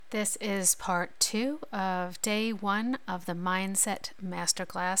This is part 2 of day 1 of the Mindset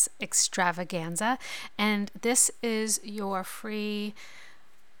Masterclass Extravaganza, and this is your free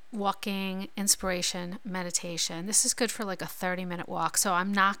walking inspiration meditation. This is good for like a 30-minute walk, so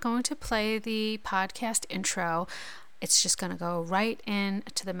I'm not going to play the podcast intro. It's just going to go right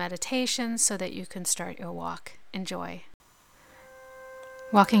into the meditation so that you can start your walk. Enjoy.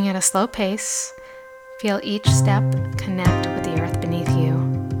 Walking at a slow pace, feel each step connect with the earth beneath you.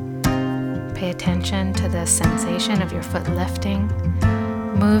 Pay attention to the sensation of your foot lifting,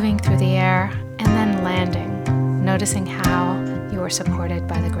 moving through the air, and then landing, noticing how you are supported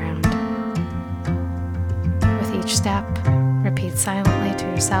by the ground. With each step, repeat silently to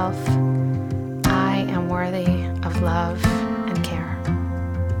yourself, I am worthy of love and care.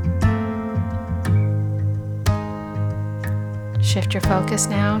 Shift your focus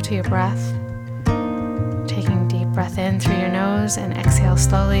now to your breath, taking a deep breath in through your nose and exhale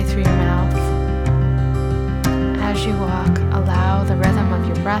slowly through your mouth. As you walk, allow the rhythm of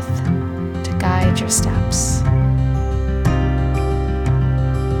your breath to guide your steps.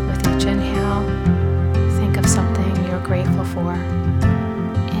 With each inhale, think of something you're grateful for,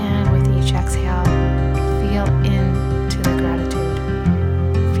 and with each exhale, feel into the gratitude.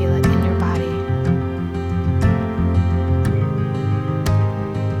 Feel it in your body.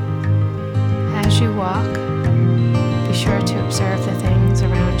 As you walk, be sure to observe the things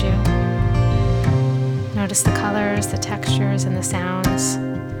around you. Notice the colors, the textures, and the sounds.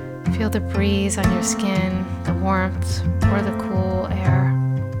 Feel the breeze on your skin, the warmth, or the cool air.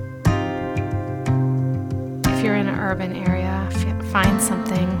 If you're in an urban area, find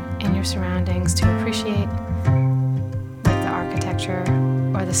something in your surroundings to appreciate, like the architecture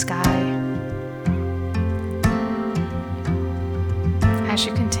or the sky. As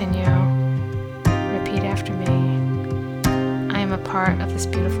you continue, repeat after me. I am a part of this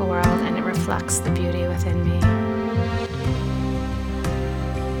beautiful world, and it reflects the beauty within me.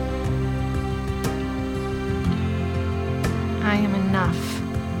 I am enough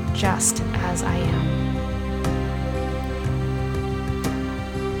just as I am.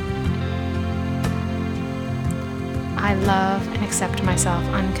 I love and accept myself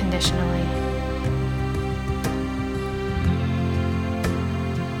unconditionally.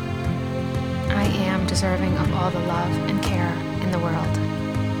 I am deserving of all the love and care in the world.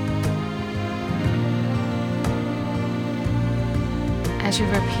 As you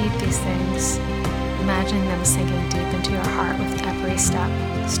repeat these things, imagine them sinking deep into your heart with every step,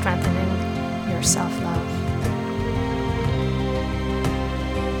 strengthening your self-love.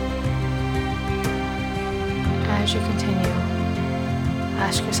 As you continue,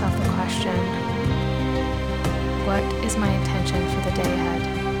 ask yourself the question, what is my intention for the day ahead?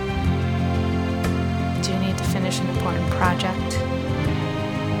 Do you need to finish an important project?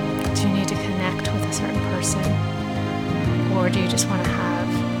 Do you need to connect with a certain person? Or do you just want to have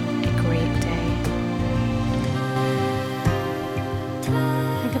a great day?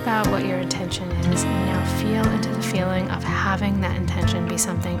 Think about what your intention is, and now feel into the feeling of having that intention be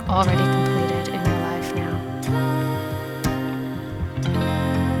something already completed in your life now.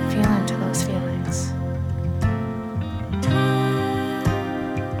 Feel into those feelings.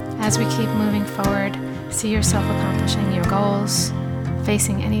 As we keep moving forward, see yourself accomplishing your goals,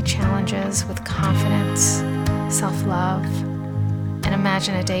 facing any challenges with confidence, self-love, and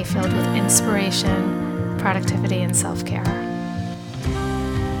imagine a day filled with inspiration, productivity, and self-care.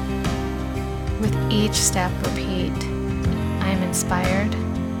 With each step, repeat, I am inspired,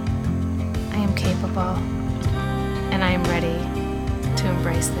 I am capable, and I am ready to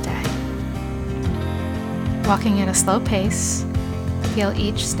embrace the day. Walking at a slow pace, feel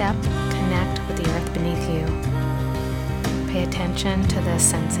each step connect with the earth beneath you. Pay attention to the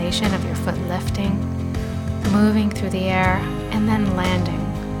sensation of your foot lifting, moving through the air, and then landing,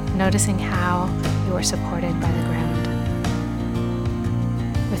 noticing how you are supported by the ground.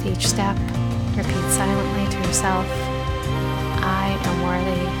 With each step, repeat silently to yourself, I am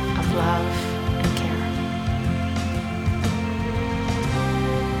worthy of love and care.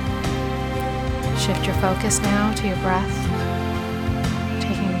 Shift your focus now to your breath,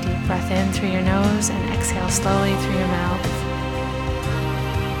 taking a deep breath in through your nose and exhale slowly through your mouth.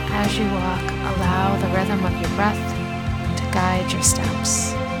 As you walk, allow the rhythm of your breath to guide your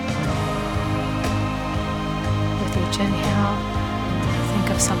steps. With each inhale, think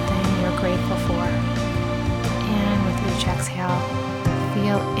of something you're grateful for, and with each exhale,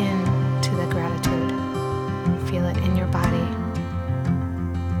 feel into the gratitude. Feel it in your body.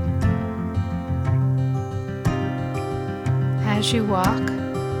 As you walk,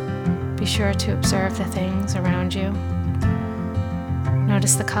 be sure to observe the things around you.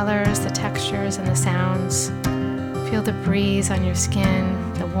 Notice the colors, the textures, and the sounds. Feel the breeze on your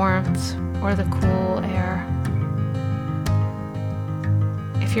skin, the warmth, or the cool air.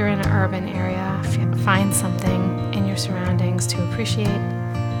 If you're in an urban area, find something in your surroundings to appreciate,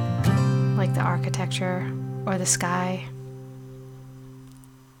 like the architecture or the sky.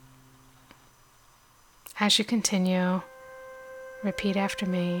 As you continue, repeat after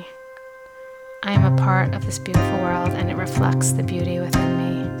me. I am a part of this beautiful world, and it reflects the beauty within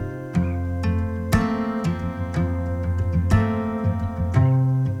me.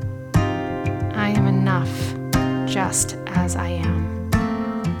 I am enough just as I am.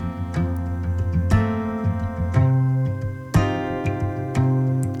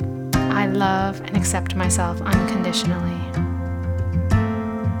 I love and accept myself unconditionally.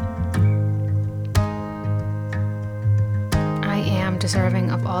 I am deserving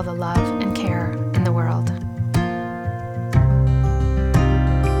of all the love and care in the world.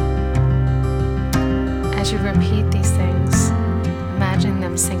 As you repeat these things, imagine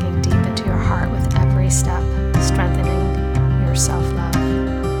them sinking deep into your heart with every step, strengthening your self-love.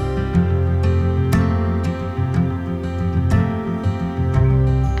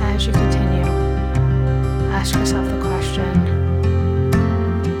 As you continue, ask yourself the question,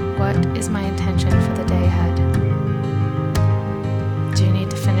 what is my intention for the day ahead? Do you need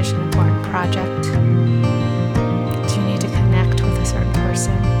to finish an important project? Do you need to connect with a certain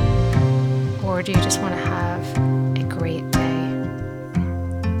person? Or do you just want to have a great day?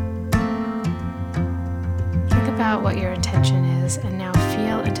 Think about what your intention is, and now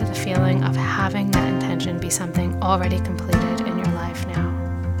feel into the feeling of having that intention be something already completed in your life now.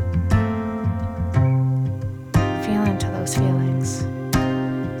 Feel into those feelings.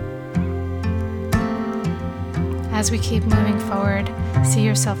 As we keep moving forward, see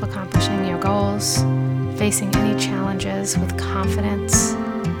yourself accomplishing your goals, facing any challenges with confidence,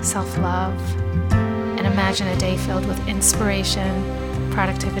 self-love, and imagine a day filled with inspiration,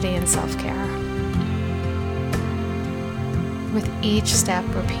 productivity, and self-care. With each step,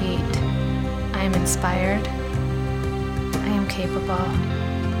 repeat, I am inspired, I am capable,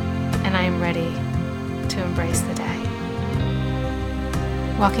 and I am ready to embrace the day.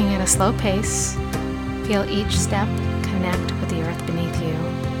 Walking at a slow pace, feel each step connect with the earth beneath you.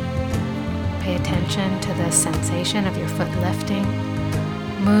 Pay attention to the sensation of your foot lifting,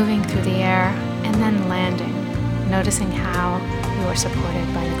 moving through the air, and then landing, noticing how you are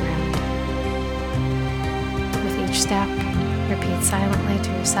supported by the ground. With each step, repeat silently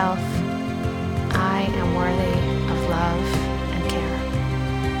to yourself, I am worthy of love and care.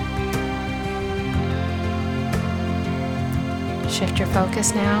 Shift your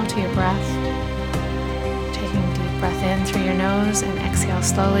focus now to your breath, taking a deep breath in through your nose and exhale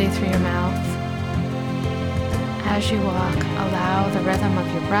slowly through your mouth. As you walk, allow the rhythm of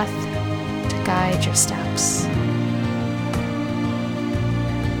your breath to guide your steps.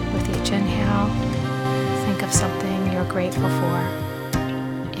 With each inhale, think of something you're grateful for.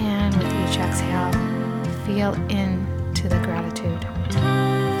 And with each exhale, feel into the gratitude.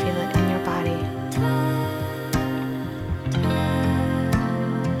 Feel it in your body.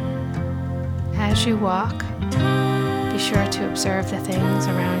 As you walk, be sure to observe the things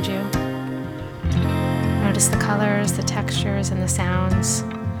around you. Notice the colors, the textures, and the sounds.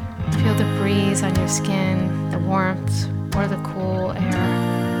 Feel the breeze on your skin, the warmth, or the cool air.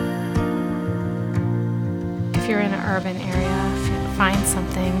 If you're in an urban area, find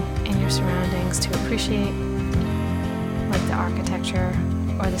something in your surroundings to appreciate, like the architecture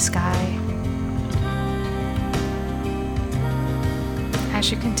or the sky. As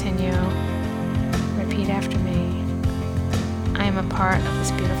you continue, repeat after me. I am a part of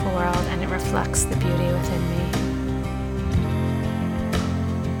this beautiful world, and it reflects the beauty within me.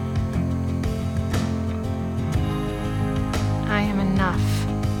 I am enough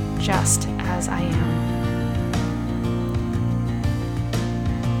just as I am.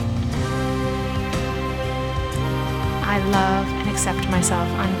 I love and accept myself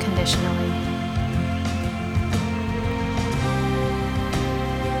unconditionally.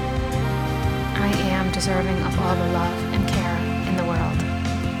 I am deserving of all the love and care in the world.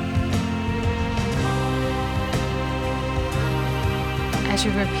 As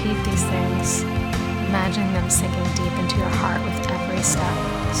you repeat these things, imagine them sinking deep into your heart with every step,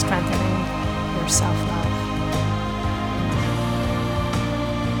 strengthening your self-love.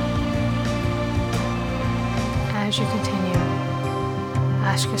 As you continue,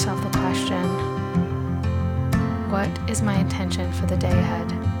 ask yourself the question, what is my intention for the day ahead?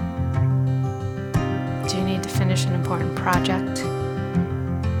 Do you need to finish an important project?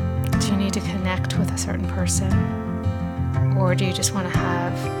 Do you need to connect with a certain person? Or do you just want to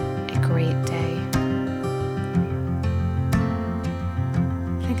have a great day?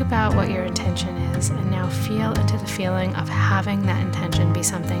 Think about what your intention is, and now feel into the feeling of having that intention be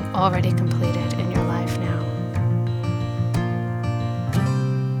something already completed in your life now.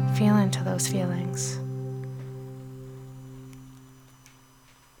 Feel into those feelings.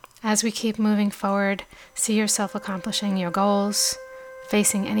 As we keep moving forward, see yourself accomplishing your goals,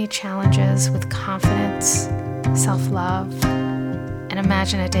 facing any challenges with confidence, self-love, and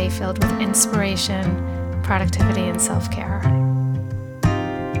imagine a day filled with inspiration, productivity, and self-care.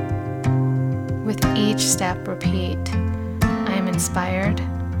 With each step, repeat, I am inspired,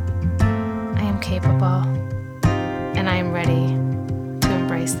 I am capable, and I am ready to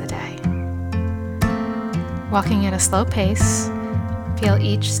embrace the day. Walking at a slow pace, feel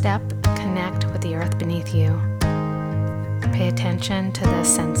each step connect with the earth beneath you. Pay attention to the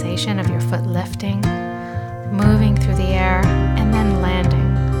sensation of your foot lifting, moving through the air, and then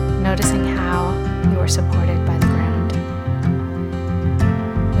landing, noticing how you are supported by the ground.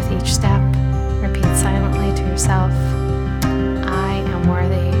 With each step, repeat silently to yourself, I am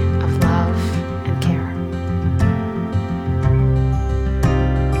worthy of love and care.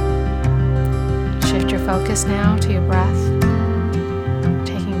 Shift your focus now to your breath.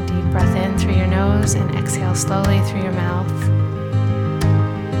 Taking a deep breath in through your nose and exhale slowly through your mouth.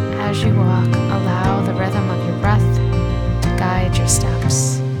 As you walk, allow the rhythm of your breath to guide your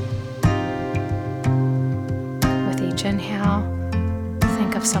steps. With each inhale,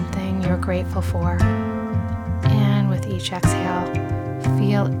 think of something you're grateful for, and with each exhale,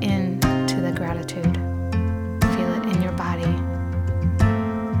 feel into the gratitude. Feel it in your body.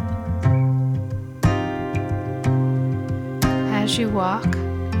 As you walk,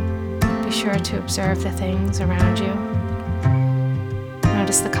 be sure to observe the things around you.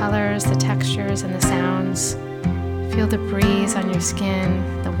 Notice the colors, the textures, and the sounds. Feel the breeze on your skin,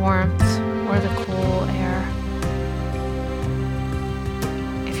 the warmth, or the cool air.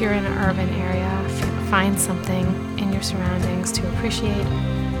 If you're in an urban area, find something in your surroundings to appreciate,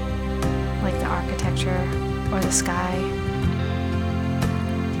 like the architecture or the sky.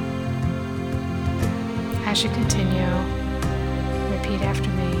 As you continue, repeat after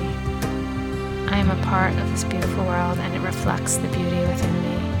me. I am a part of this beautiful world, and it reflects the beauty within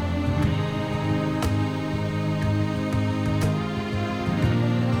me.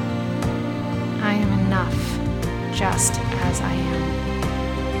 I am enough just as I am.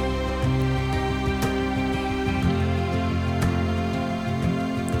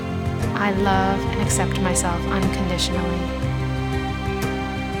 I love and accept myself unconditionally.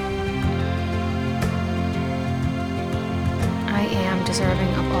 I am deserving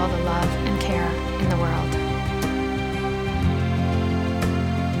of all the love and care in the world.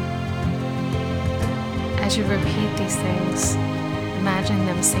 As you repeat these things, imagine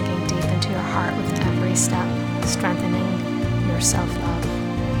them sinking deep into your heart with every step, strengthening your self-love.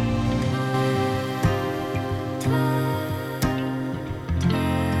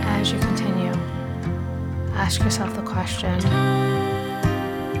 As you continue, ask yourself the question,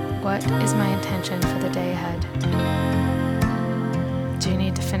 what is my intention for the day ahead? Do you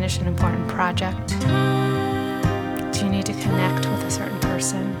need to finish an important project? Do you need to connect with a certain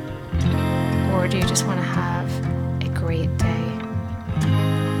person? Or do you just want to have a great day?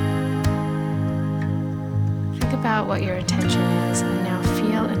 Think about what your intention is, and now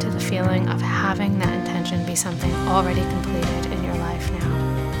feel into the feeling of having that intention be something already completed in your life now.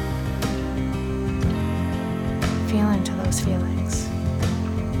 Feel into those feelings.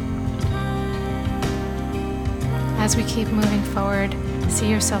 As we keep moving forward, see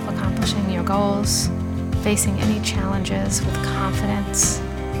yourself accomplishing your goals, facing any challenges with confidence,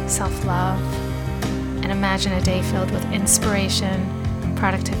 self-love, and imagine a day filled with inspiration,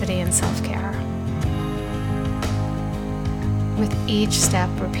 productivity, and self-care. With each step,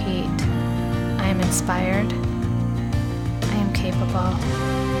 repeat, I am inspired, I am capable,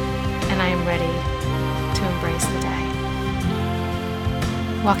 and I am ready to embrace the day.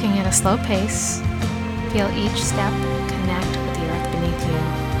 Walking at a slow pace, feel each step connect with the earth beneath you.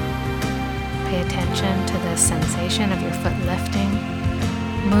 Pay attention to the sensation of your foot lifting,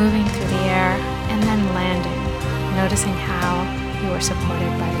 moving through the air, and then landing, noticing how you are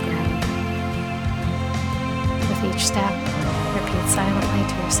supported by the ground. With each step, repeat silently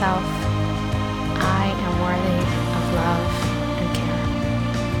to yourself, I am worthy of love and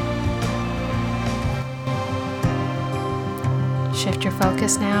care. Shift your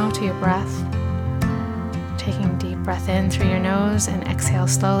focus now to your breath. Taking a deep breath in through your nose and exhale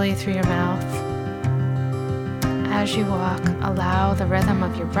slowly through your mouth. As you walk, allow the rhythm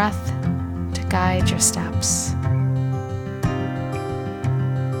of your breath to guide your steps.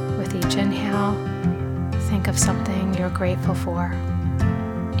 each inhale, think of something you're grateful for.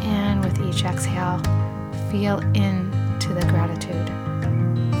 And with each exhale, feel into the gratitude.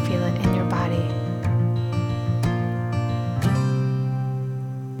 Feel it in your body.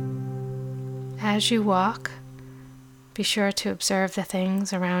 As you walk, be sure to observe the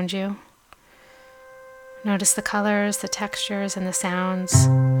things around you. Notice the colors, the textures, and the sounds.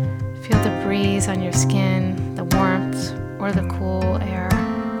 Feel the breeze on your skin, the warmth, or the cool air.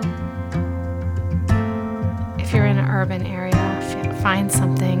 If you're in an urban area, find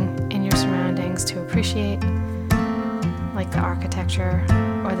something in your surroundings to appreciate, like the architecture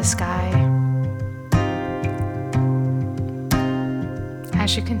or the sky.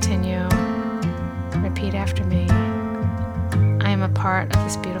 As you continue, repeat after me. I am a part of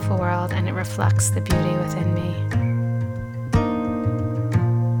this beautiful world, and it reflects the beauty within me.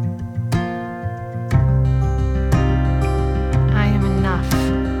 I am enough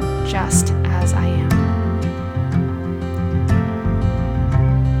just as I am.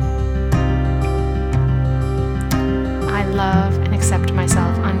 I love and accept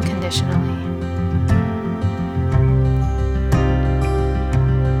myself unconditionally.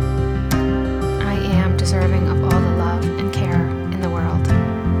 I am deserving of all the love and care in the world.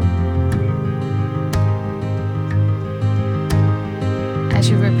 As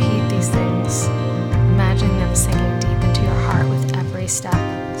you repeat these things, imagine them sinking deep into your heart with every step,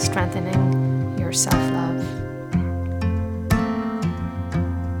 strengthening your self-love.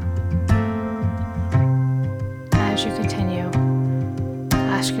 As you continue,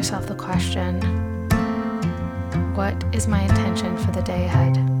 ask yourself the question, what is my intention for the day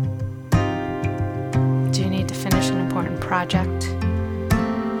ahead? Do you need to finish an important project?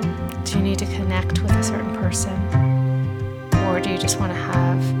 Do you need to connect with a certain person? Or do you just want to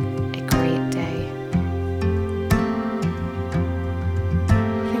have a great day?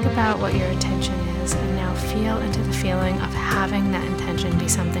 Think about what your intention is, and now feel into the feeling of having that intention be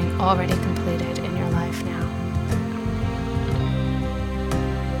something already completed in your life now.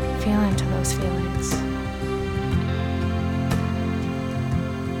 Feel into those feelings.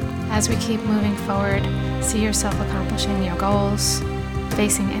 As we keep moving forward, see yourself accomplishing your goals,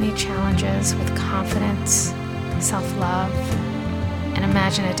 facing any challenges with confidence, self-love, and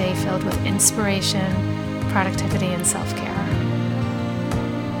imagine a day filled with inspiration, productivity, and self-care.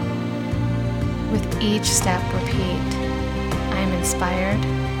 With each step, repeat, I am inspired,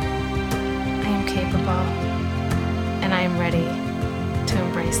 I am capable, and I am ready to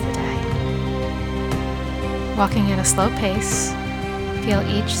embrace the day. Walking at a slow pace, feel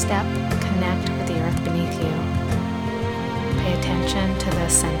each step connect with the earth beneath you. Pay attention to the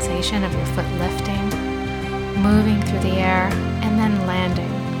sensation of your foot lifting, moving through the air, and then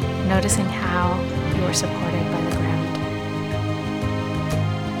landing, noticing how you are supported by the ground.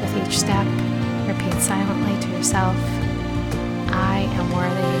 With each step, repeat silently to yourself, I am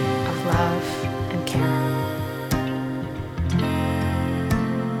worthy of love and care.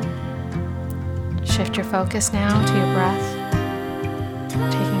 Shift your focus now to your breath,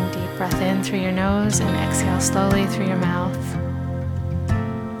 taking a deep breath in through your nose and exhale slowly through your mouth.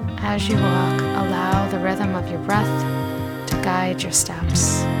 As you walk, allow the rhythm of your breath to guide your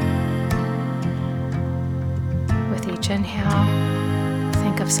steps. With each inhale,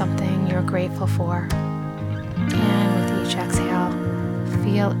 think of something you're grateful for. And with each exhale,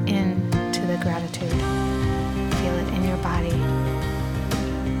 feel into the gratitude. Feel it in your body.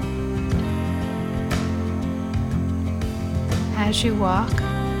 As you walk,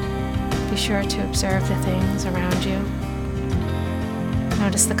 be sure to observe the things around you.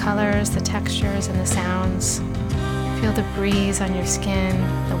 Notice the colors, the textures, and the sounds. Feel the breeze on your skin,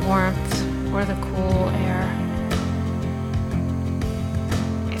 the warmth, or the cool air.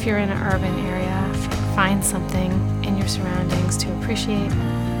 If you're in an urban area, find something in your surroundings to appreciate,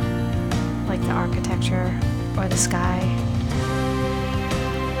 like the architecture or the sky.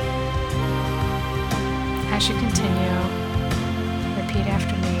 As you continue, repeat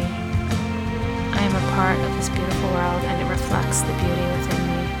after me. I am a part of this beautiful world, and it reflects the beauty within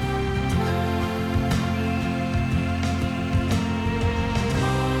me.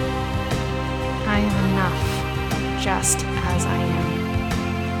 I am enough just as I am.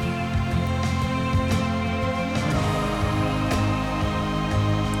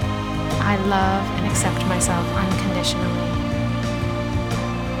 I love and accept myself unconditionally.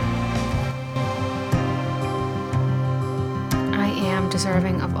 I am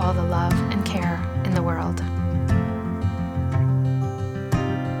deserving of all the love and care in the world.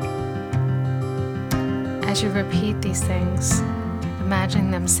 As you repeat these things,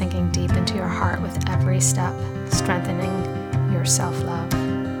 imagine them sinking deep into your heart with every step, strengthening your self-love.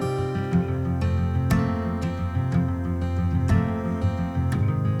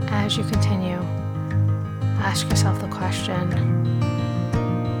 As you continue, ask yourself the question,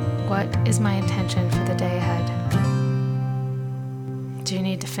 what is my intention for the day ahead? Do you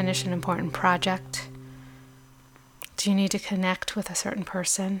need to finish an important project? Do you need to connect with a certain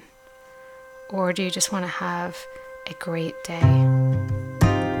person? Or do you just want to have a great day?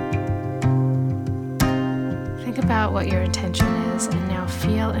 Think about what your intention is and now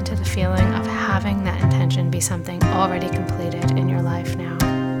feel into the feeling of having that intention be something already completed in your life now.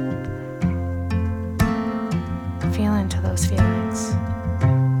 Feel into those feelings.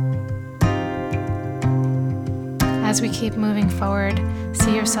 As we keep moving forward,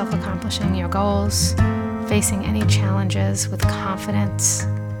 see yourself accomplishing your goals, facing any challenges with confidence,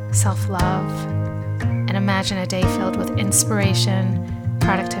 self-love, and imagine a day filled with inspiration,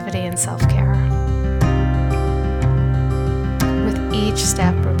 productivity, and self-care. With each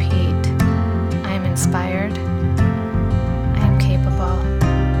step, repeat, I am inspired, I am capable,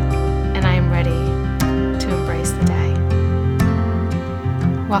 and I am ready to embrace the day.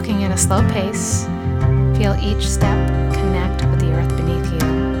 Walking at a slow pace, feel each step connect with the earth beneath you.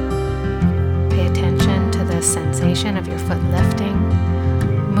 Pay attention to the sensation of your foot lifting,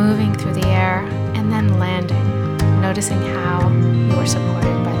 moving through the air, and then landing, noticing how you are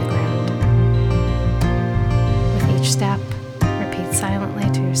supported by the ground. With each step, repeat silently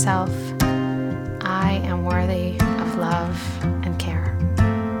to yourself, I am worthy of love and care.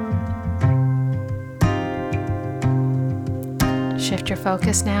 Shift your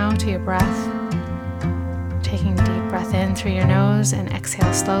focus now to your breath, taking a deep breath in through your nose and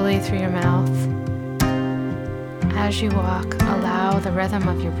exhale slowly through your mouth. As you walk, allow the rhythm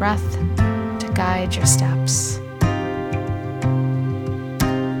of your breath to guide your steps.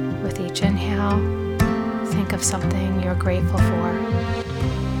 With each inhale, think of something you're grateful for.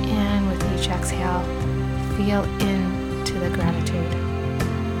 And with each exhale, feel into the gratitude.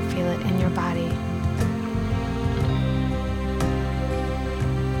 Feel it in your body.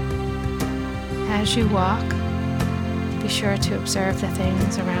 As you walk, be sure to observe the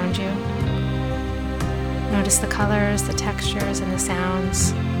things around you. Notice the colors, the textures, and the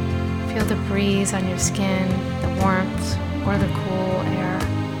sounds. Feel the breeze on your skin, the warmth, or the cool air.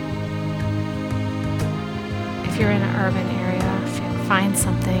 If you're in an urban area, find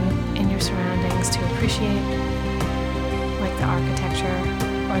something in your surroundings to appreciate, like the architecture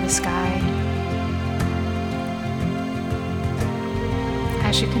or the sky.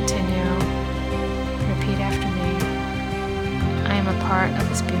 As you continue, repeat after me. I am a part of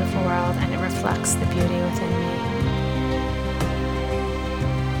this beautiful world and it reflects the beauty within me.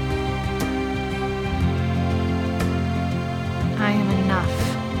 I am enough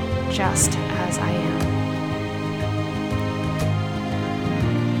just as I am.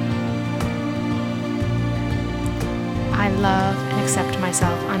 I love and accept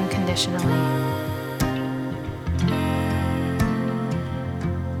myself unconditionally.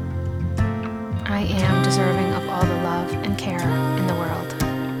 I am deserving of all the love and care in the world.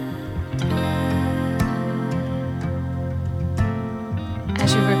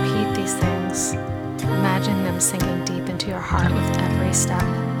 As you repeat these things, imagine them sinking deep into your heart with every step,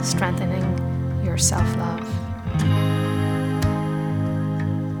 strengthening your self-love.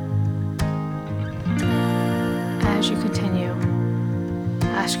 As you continue,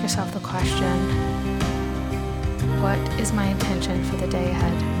 ask yourself the question, what is my intention for the day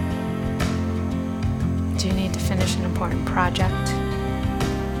ahead? Do you need to finish an important project?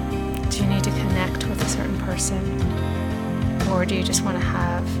 Do you need to connect with a certain person? Or do you just want to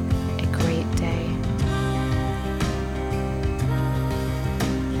have a great day?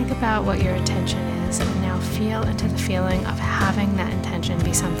 Think about what your intention is and now feel into the feeling of having that intention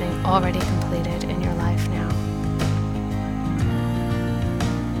be something already completed in your life now.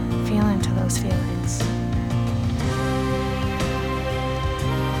 Feel into those feelings.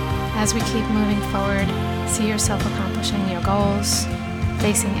 As we keep moving forward, see yourself accomplishing your goals,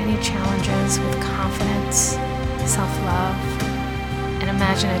 facing any challenges with confidence, self-love, and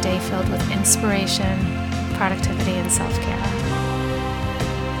imagine a day filled with inspiration, productivity, and self-care.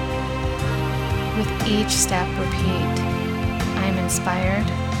 With each step, repeat, I am inspired,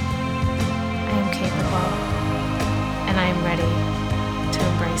 I am capable, and I am ready to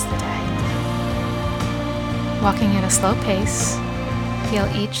embrace the day. Walking at a slow pace, feel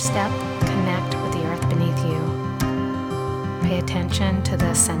each step connect with the earth beneath you. Pay attention to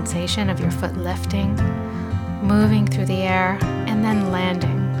the sensation of your foot lifting, moving through the air, and then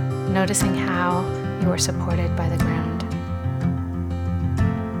landing, noticing how you are supported by the ground.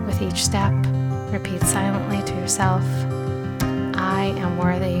 With each step, repeat silently to yourself, I am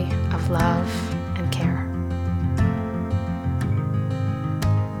worthy of love and care.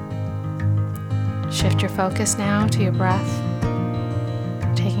 Shift your focus now to your breath.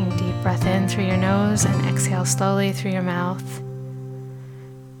 Taking a deep breath in through your nose and exhale slowly through your mouth.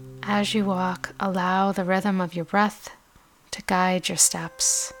 As you walk, allow the rhythm of your breath to guide your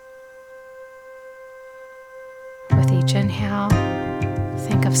steps. With each inhale,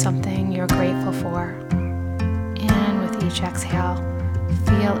 think of something you're grateful for. And with each exhale,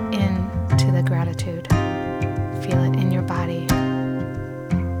 feel into the gratitude. Feel it in your body.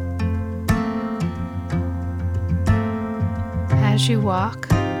 As you walk,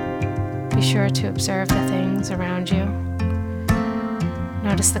 be sure to observe the things around you.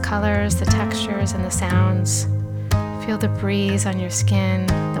 Notice the colors, the textures, and the sounds. Feel the breeze on your skin,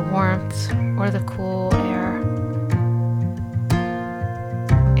 the warmth, or the cool air.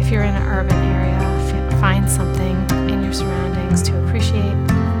 If you're in an urban area, find something in your surroundings to appreciate,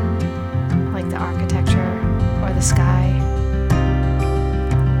 like the architecture or the sky.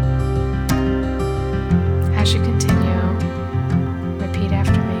 As you continue, repeat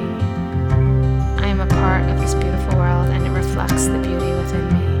after me. I am a part of this beautiful world and it reflects the beauty within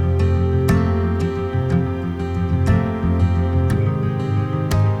me.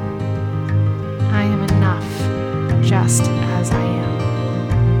 I am enough just as I am.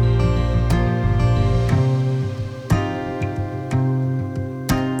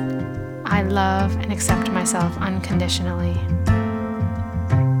 I love and accept myself unconditionally.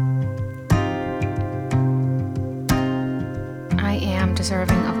 I am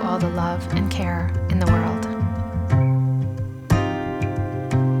deserving of all the love and care in the world.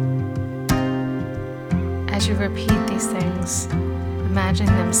 As you repeat these things, imagine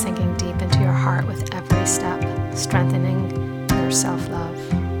them sinking deep into your heart with every step, strengthening your self-love.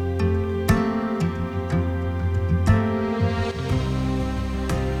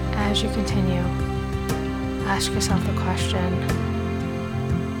 As you continue, ask yourself the question,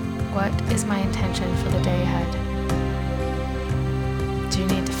 what is my intention for the day ahead? Do you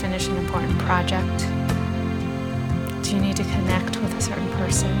need to finish an important project? Do you need to connect with a certain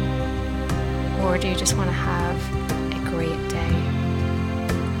person? Or do you just want to have a great day?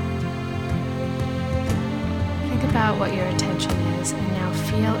 Think about what your intention is and now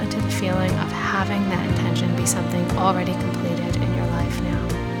feel into the feeling of having that intention be something already completed in your life now.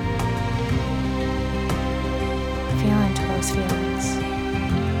 Feel into those feelings.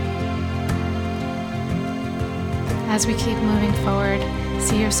 As we keep moving forward,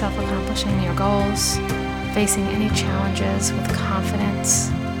 see yourself accomplishing your goals, facing any challenges with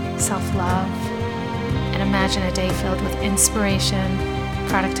confidence, self-love, and imagine a day filled with inspiration,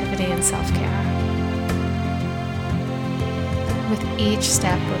 productivity, and self-care. With each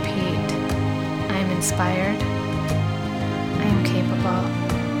step, repeat, I am inspired, I am capable,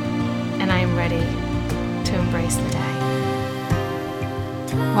 and I am ready to embrace the day.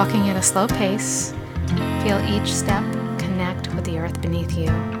 Walking at a slow pace, feel each step connect with the earth beneath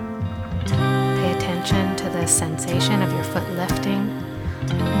you. Pay attention to the sensation of your foot lifting,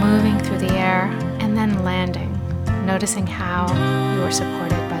 moving through the air, and then landing, noticing how you are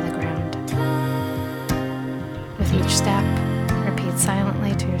supported by the ground. With each step, repeat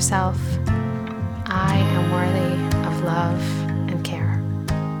silently to yourself, I am worthy of love and care.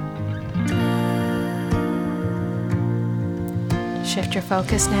 Shift your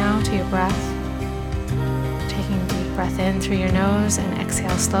focus now to your breath. Taking a deep breath in through your nose and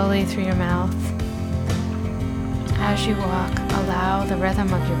exhale slowly through your mouth. As you walk, allow the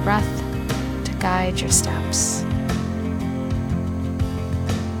rhythm of your breath to guide your steps.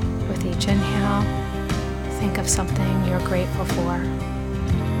 With each inhale, think of something you're grateful for.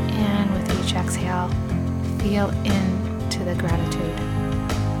 And with each exhale, feel into the gratitude.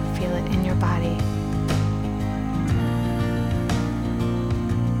 Feel it in your body.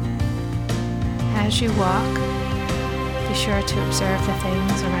 As you walk, be sure to observe the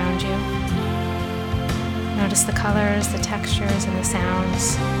things around you. Notice the colors, the textures, and the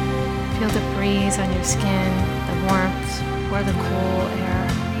sounds. Feel the breeze on your skin, the warmth, or the cool air.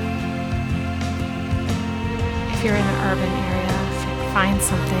 If you're in an urban area, find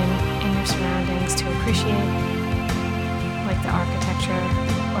something in your surroundings to appreciate, like the architecture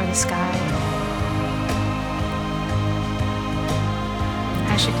or the sky.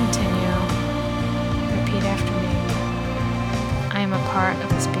 As you continue, repeat after me. I am a part of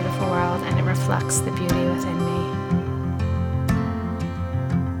this beautiful world and it reflects the beauty within me.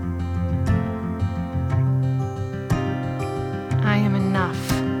 I am enough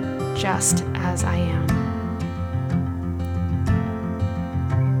just as I am.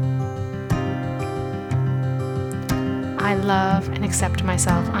 I love and accept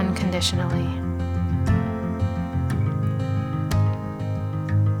myself unconditionally.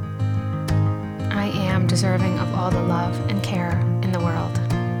 I deserving of all the love and care in the world.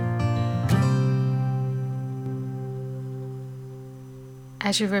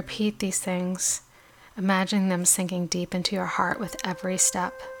 As you repeat these things, imagine them sinking deep into your heart with every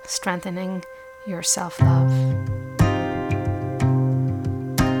step, strengthening your self-love.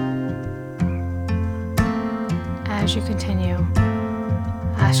 As you continue,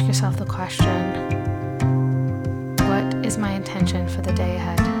 ask yourself the question, what is my intention for the day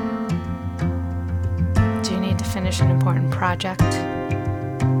ahead? Do you need to finish an important project?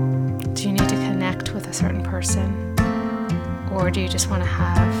 Do you need to connect with a certain person? Or do you just want to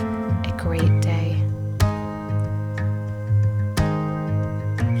have a great day?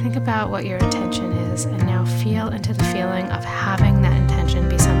 Think about what your intention is, and now feel into the feeling of having that intention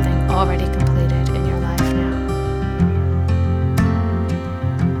be something already completed in your life now.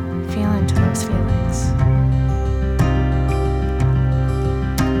 Feel into those feelings.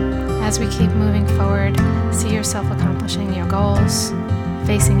 As we keep moving forward, see yourself accomplishing your goals,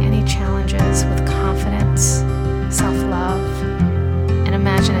 facing any challenges with confidence, self-love, and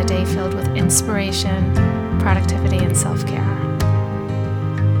imagine a day filled with inspiration, productivity, and self-care.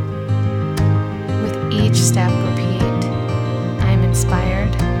 With each step, repeat, I am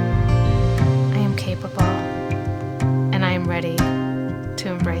inspired, I am capable, and I am ready to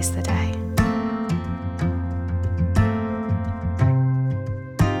embrace the day.